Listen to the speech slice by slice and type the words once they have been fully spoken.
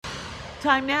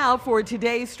Time now for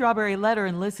today's Strawberry Letter.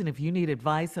 And listen, if you need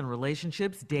advice on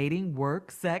relationships, dating,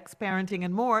 work, sex, parenting,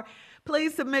 and more,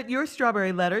 please submit your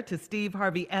Strawberry Letter to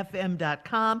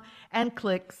steveharveyfm.com and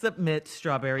click Submit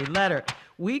Strawberry Letter.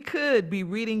 We could be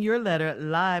reading your letter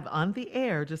live on the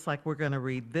air, just like we're going to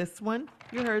read this one.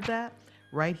 You heard that?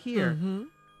 Right here,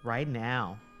 right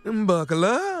now. Buckle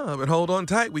up and hold on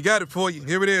tight. We got it for you.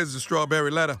 Here it is, the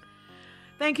Strawberry Letter.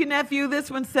 Thank you, nephew.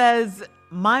 This one says,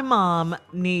 my mom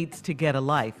needs to get a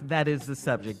life. That is the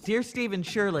subject. Dear Steve and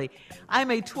Shirley, I'm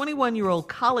a 21-year-old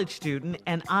college student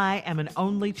and I am an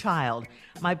only child.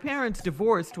 My parents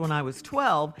divorced when I was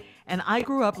 12 and I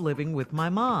grew up living with my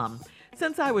mom.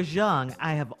 Since I was young,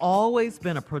 I have always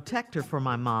been a protector for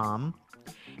my mom,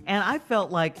 and I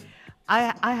felt like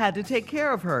I had to take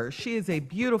care of her. She is a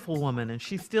beautiful woman and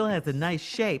she still has a nice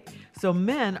shape, so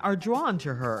men are drawn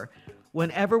to her.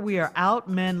 Whenever we are out,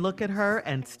 men look at her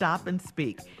and stop and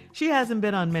speak. She hasn't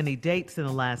been on many dates in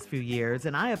the last few years,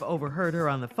 and I have overheard her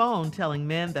on the phone telling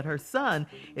men that her son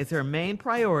is her main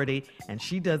priority and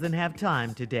she doesn't have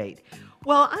time to date.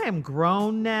 Well, I am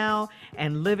grown now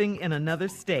and living in another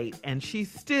state, and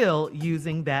she's still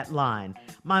using that line.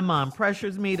 My mom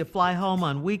pressures me to fly home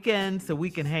on weekends so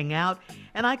we can hang out,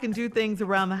 and I can do things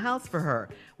around the house for her.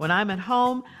 When I'm at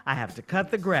home, I have to cut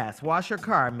the grass, wash her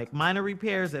car, make minor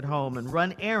repairs at home, and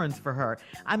run errands for her.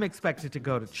 I'm expected to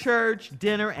go to church,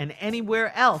 dinner, and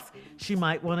anywhere else she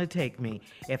might want to take me.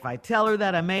 If I tell her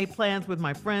that I made plans with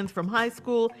my friends from high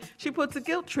school, she puts a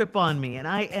guilt trip on me, and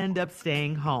I end up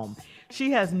staying home.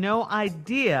 She has no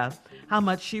idea how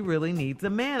much she really needs a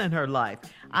man in her life.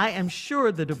 I am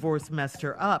sure the divorce messed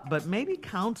her up, but maybe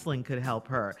counseling could help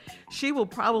her. She will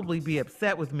probably be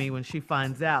upset with me when she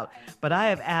finds out, but I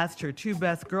have asked her two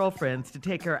best girlfriends to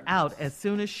take her out as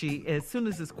soon as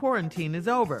this quarantine is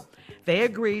over. They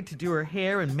agreed to do her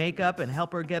hair and makeup and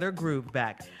help her get her groove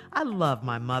back. I love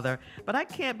my mother, but I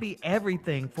can't be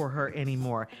everything for her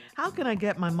anymore. How can I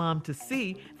get my mom to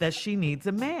see that she needs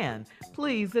a man?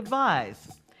 Please advise.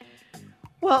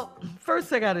 Well,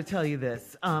 first I got to tell you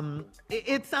this.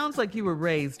 It sounds like you were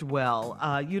raised well.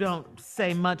 You don't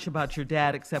say much about your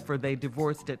dad except for they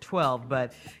divorced at 12.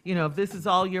 But, if this is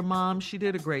all your mom, she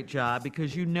did a great job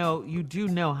because you do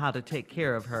know how to take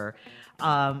care of her.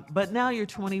 But now you're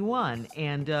 21,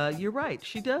 and you're right.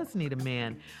 She does need a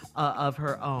man of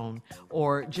her own,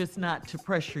 or just not to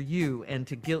pressure you and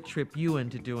to guilt trip you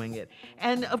into doing it.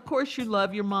 And of course, you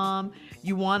love your mom.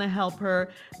 You want to help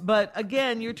her. But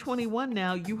again, you're 21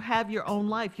 now. You have your own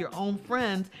life, your own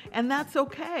friends, and that's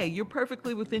okay. You're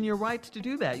perfectly within your rights to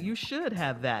do that. You should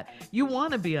have that. You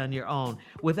want to be on your own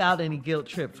without any guilt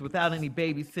trips, without any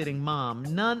babysitting mom.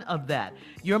 None of that.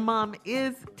 Your mom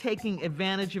is taking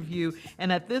advantage of you.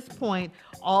 And at this point,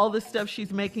 all the stuff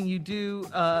she's making you do,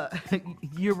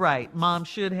 you're right. Mom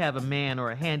should have a man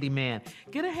or a handyman.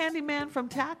 Get a handyman from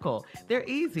Tackle. They're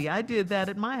easy. I did that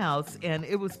at my house, and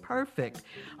it was perfect.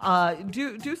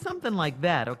 Do something like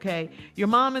that, okay? Your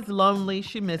mom is lonely.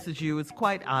 She misses you. It's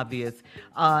quite obvious.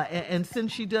 And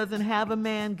since she doesn't have a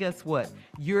man, guess what?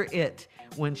 You're it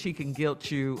when she can guilt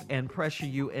you and pressure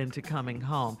you into coming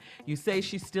home. You say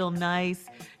she's still nice,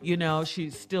 she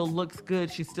still looks good,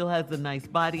 she still has a nice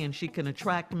body, and she can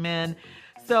attract men.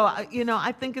 So,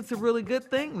 I think it's a really good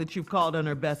thing that you've called on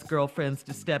her best girlfriends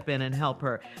to step in and help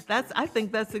her. I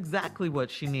think that's exactly what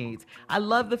she needs. I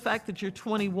love the fact that you're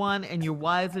 21 and you're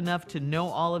wise enough to know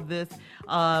all of this.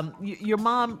 Your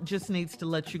mom just needs to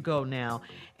let you go now.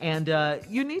 And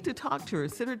you need to talk to her.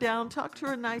 Sit her down, talk to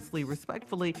her nicely,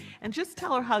 respectfully, and just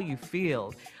tell her how you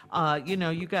feel.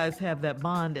 You guys have that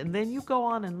bond, and then you go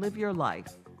on and live your life.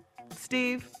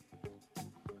 Steve?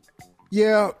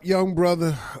 Yeah, young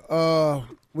brother,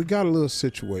 we got a little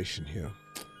situation here.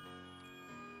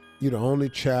 You're the only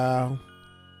child.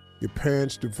 Your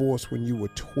parents divorced when you were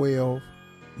 12.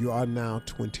 You are now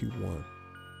 21.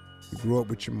 You grew up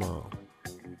with your mom.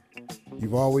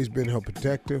 You've always been her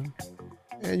protector,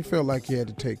 and you felt like you had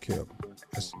to take care of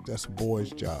her. That's a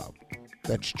boy's job.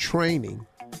 That's training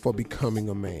for becoming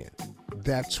a man.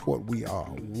 That's what we are.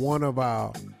 One of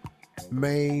our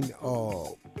main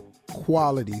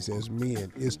qualities as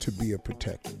men is to be a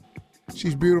protector.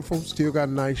 She's beautiful, still got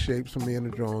nice shape, so men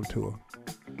are drawn to her.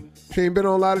 She ain't been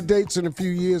on a lot of dates in a few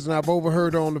years, and I've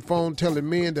overheard her on the phone telling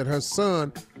men that her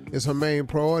son is her main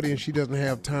priority and she doesn't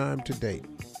have time to date.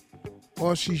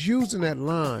 Well, she's using that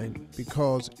line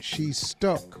because she's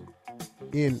stuck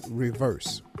in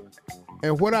reverse.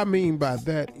 And what I mean by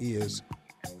that is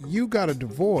you got a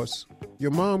divorce.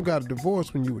 Your mom got a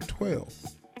divorce when you were 12.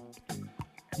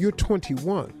 You're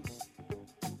 21.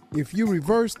 If you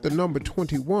reverse the number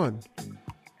 21,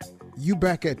 you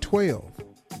back at 12.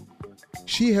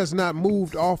 She has not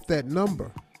moved off that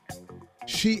number.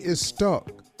 She is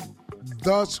stuck.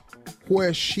 Thus,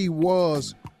 where she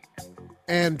was.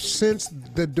 And since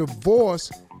the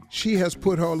divorce, she has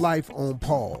put her life on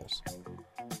pause.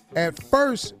 At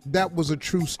first, that was a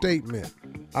true statement.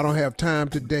 I don't have time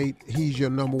to date. He's your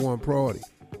number one priority.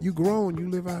 You grown, you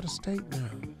live out of state now.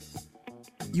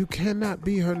 You cannot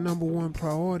be her number one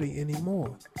priority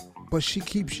anymore. But she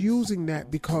keeps using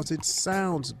that because it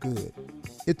sounds good.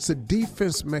 It's a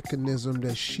defense mechanism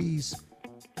that she's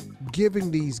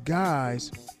giving these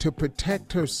guys to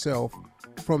protect herself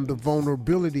from the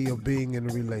vulnerability of being in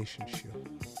a relationship.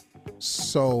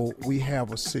 So we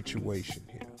have a situation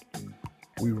here.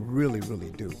 We really,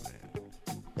 really do,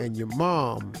 man. And your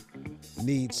mom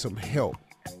needs some help.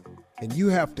 And you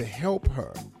have to help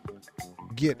her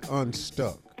get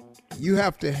unstuck. You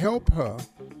have to help her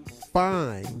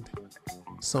find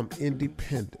some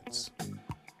independence.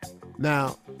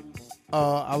 Now,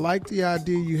 I like the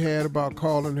idea you had about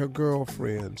calling her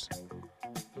girlfriends.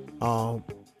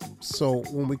 So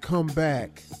when we come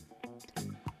back,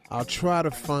 I'll try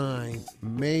to find,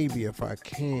 maybe if I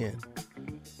can,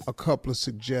 a couple of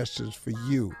suggestions for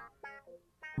you.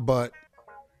 But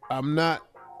I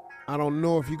don't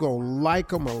know if you're going to like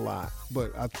them a lot,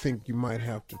 but I think you might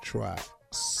have to try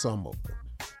some of them.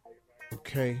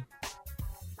 Okay?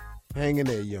 Hang in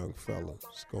there, young fella.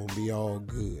 It's going to be all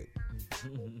good.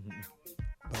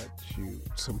 But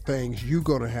some things you're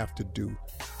going to have to do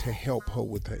to help her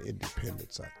with her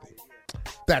independence, I think.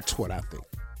 That's what I think.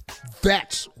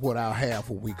 That's what I'll have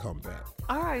when we come back.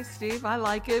 All right, Steve, I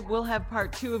like it. We'll have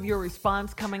part 2 of your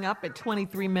response coming up at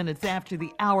 23 minutes after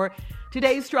the hour.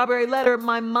 Today's Strawberry Letter,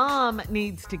 my mom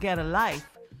needs to get a life.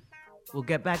 We'll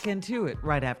get back into it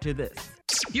right after this.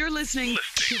 You're listening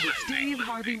to the Steve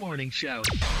Harvey Morning Show.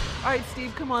 All right,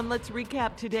 Steve, come on. Let's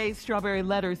recap today's Strawberry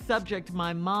Letter subject.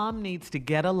 My mom needs to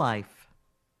get a life.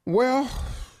 Well,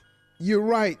 you're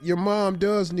right. Your mom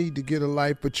does need to get a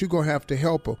life, but you're going to have to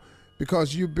help her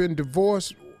because you've been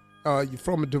divorced. You're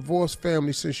from a divorced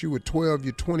family since you were 12.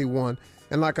 You're 21.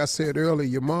 And like I said earlier,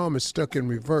 your mom is stuck in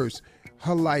reverse.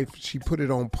 Her life, she put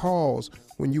it on pause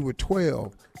when you were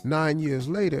 12. 9 years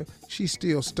later, she's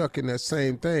still stuck in that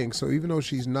same thing. So even though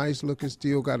she's nice looking,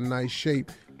 still got a nice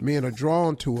shape, men are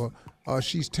drawn to her,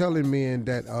 she's telling men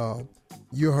that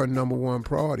you're her number one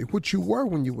priority, which you were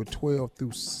when you were 12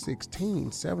 through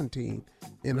 16, 17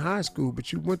 in high school,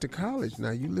 but you went to college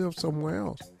now. You live somewhere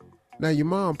else. Now your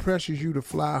mom pressures you to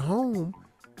fly home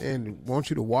and wants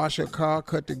you to wash her car,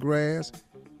 cut the grass.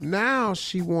 Now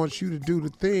she wants you to do the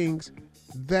things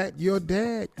that your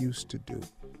dad used to do.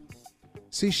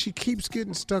 See, she keeps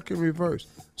getting stuck in reverse.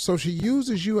 So she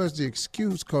uses you as the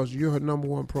excuse because you're her number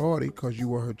one priority because you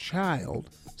were her child.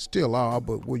 Still are,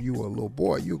 but when you were a little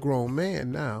boy, you're a grown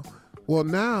man now. Well,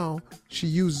 now she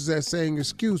uses that same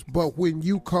excuse, but when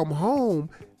you come home,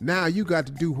 now you got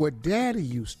to do what daddy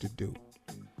used to do.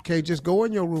 Okay, just go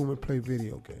in your room and play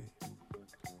video games.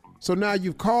 So now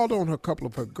you've called on a couple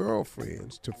of her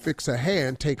girlfriends to fix her hair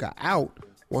and take her out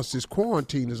once this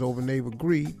quarantine is over and they've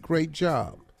agreed. Great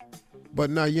job. But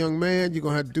now, young man, you're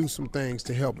going to have to do some things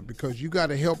to help her because you got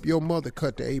to help your mother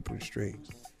cut the apron strings.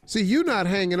 See, you're not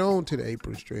hanging on to the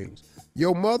apron strings.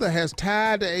 Your mother has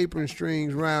tied the apron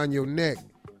strings around your neck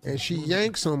and she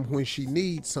yanks them when she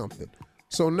needs something.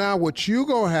 So now what you're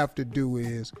going to have to do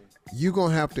is you're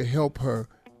going to have to help her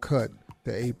cut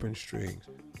the apron strings.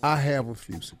 I have a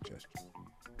few suggestions.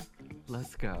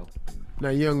 Let's go. Now,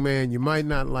 young man, you might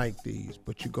not like these,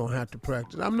 but you're going to have to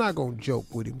practice. I'm not going to joke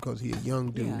with him because he's a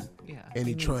young dude and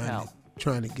he's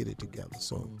trying to get it together.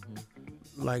 So,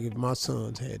 like if my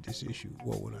sons had this issue,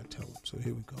 what would I tell them? So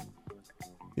here we go.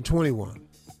 You're 21.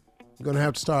 You're going to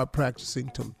have to start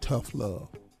practicing some tough love.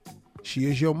 She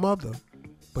is your mother,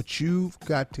 but you've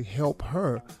got to help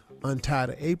her untie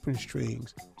the apron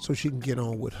strings so she can get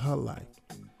on with her life.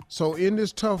 So in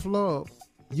this tough love,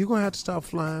 you're going to have to stop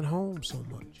flying home so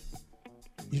much.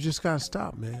 You just got to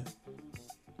stop, man.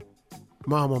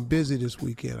 Mom, I'm busy this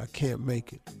weekend. I can't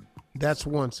make it. That's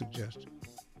one suggestion.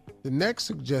 The next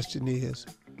suggestion is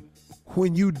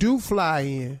when you do fly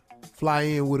in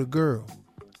with a girl.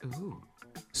 Ooh.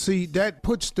 See, that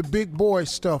puts the big boy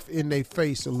stuff in their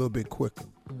face a little bit quicker.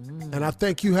 And I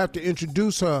think you have to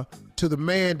introduce her to the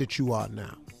man that you are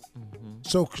now.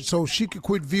 So she could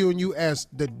quit viewing you as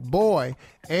the boy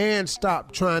and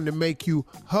stop trying to make you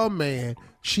her man.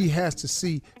 She has to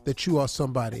see that you are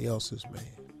somebody else's man.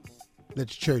 Let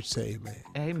the church say amen.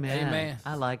 Amen. Amen.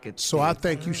 I like it. So I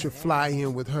think you should fly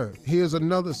in with her. Here's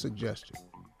another suggestion.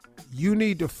 You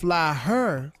need to fly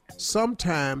her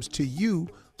sometimes to you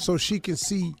so she can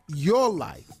see your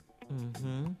life.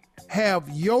 Have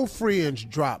your friends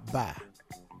drop by.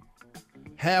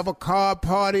 Have a card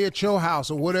party at your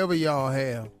house or whatever y'all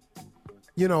have.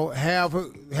 You know, have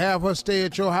her stay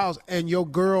at your house and your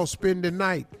girl spend the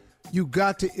night. You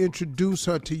got to introduce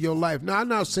her to your life. Now, I'm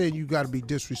not saying you got to be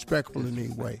disrespectful in any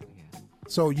way.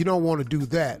 So you don't want to do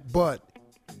that. But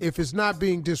if it's not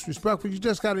being disrespectful, you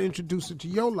just got to introduce it to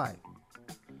your life.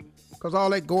 Because all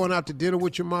that going out to dinner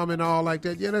with your mom and all like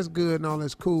that, yeah, that's good and all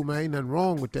that's cool, man. Ain't nothing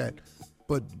wrong with that.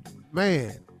 But,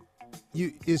 man,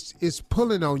 it's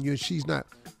pulling on you and she's not.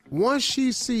 Once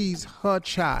she sees her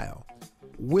child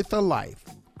with a life,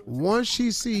 once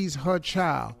she sees her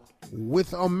child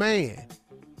with a man,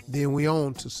 then we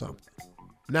on to something.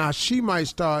 Now, she might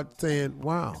start saying,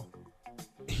 wow,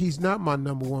 he's not my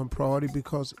number one priority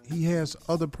because he has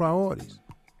other priorities.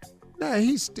 Now,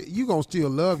 you going to still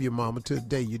love your mama till the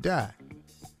day you die.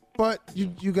 But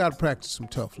you got to practice some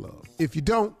tough love. If you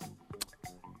don't,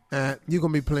 you're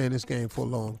going to be playing this game for a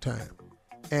long time.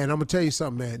 And I'm going to tell you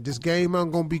something, man. This game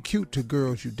ain't going to be cute to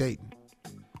girls you dating.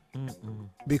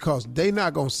 Because they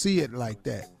not going to see it like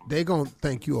that. They going to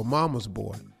think you a mama's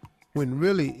boy. When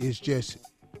really it's just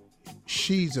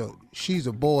she's a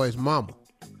boy's mama.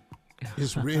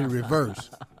 It's in reverse.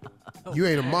 You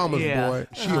ain't a mama's boy.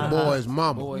 She a boy's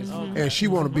mama. And she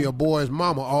want to be a boy's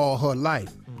mama all her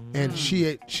life. And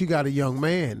she got a young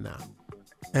man now.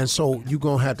 And so you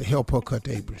going to have to help her cut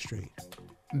the apron straight.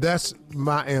 That's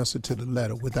my answer to the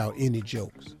letter without any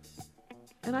jokes.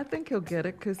 And I think he'll get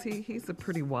it because he's a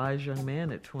pretty wise young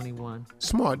man at 21.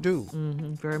 Smart dude.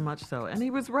 Very much so. And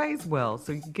he was raised well,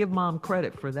 so you can give Mom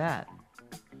credit for that.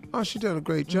 Oh, she did a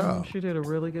great job. She did a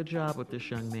really good job with this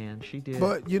young man. She did.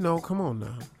 But, come on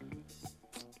now.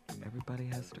 Everybody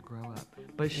has to grow up.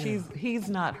 But he's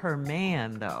not her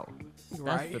man, though.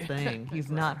 That's the thing. He's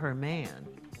not her man.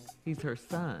 He's her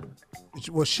son.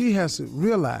 Well, she has to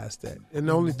realize that. And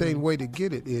the only way to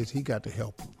get it is he got to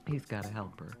help her. He's got to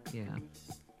help her, yeah.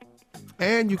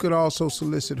 And you could also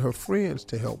solicit her friends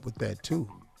to help with that, too.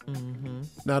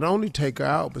 Not only take her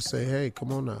out, but say, hey,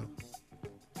 come on now.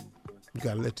 You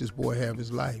got to let this boy have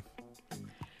his life.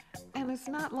 And it's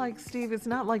not like, Steve,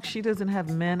 she doesn't have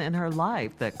men in her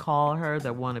life that call her,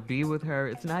 that want to be with her.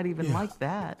 It's not even like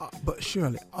that. But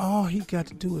Shirley, all he got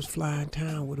to do is fly in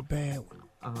town with a bad one.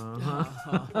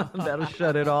 That'll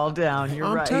shut it all down.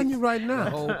 You're right. I'm telling you right now. The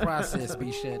whole process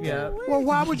be shut down. Well,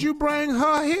 why would you bring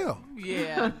her here?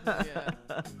 Yeah.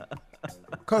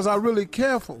 Because I really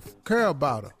care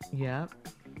about her. Yep.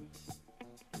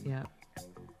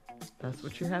 That's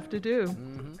what you have to do.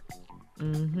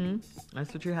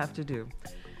 That's what you have to do.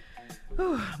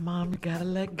 Whew, Mom, you gotta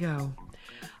let go.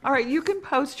 All right, you can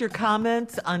post your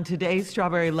comments on today's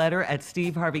Strawberry Letter at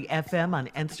Steve Harvey FM on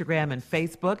Instagram and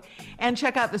Facebook, and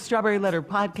check out the Strawberry Letter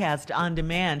podcast on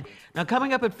demand. Now,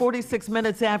 coming up at 46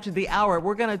 minutes after the hour,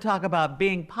 we're going to talk about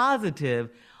being positive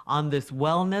on this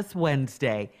Wellness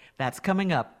Wednesday. That's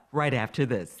coming up right after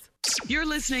this. You're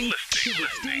listening to the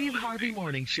Steve Harvey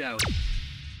Morning Show.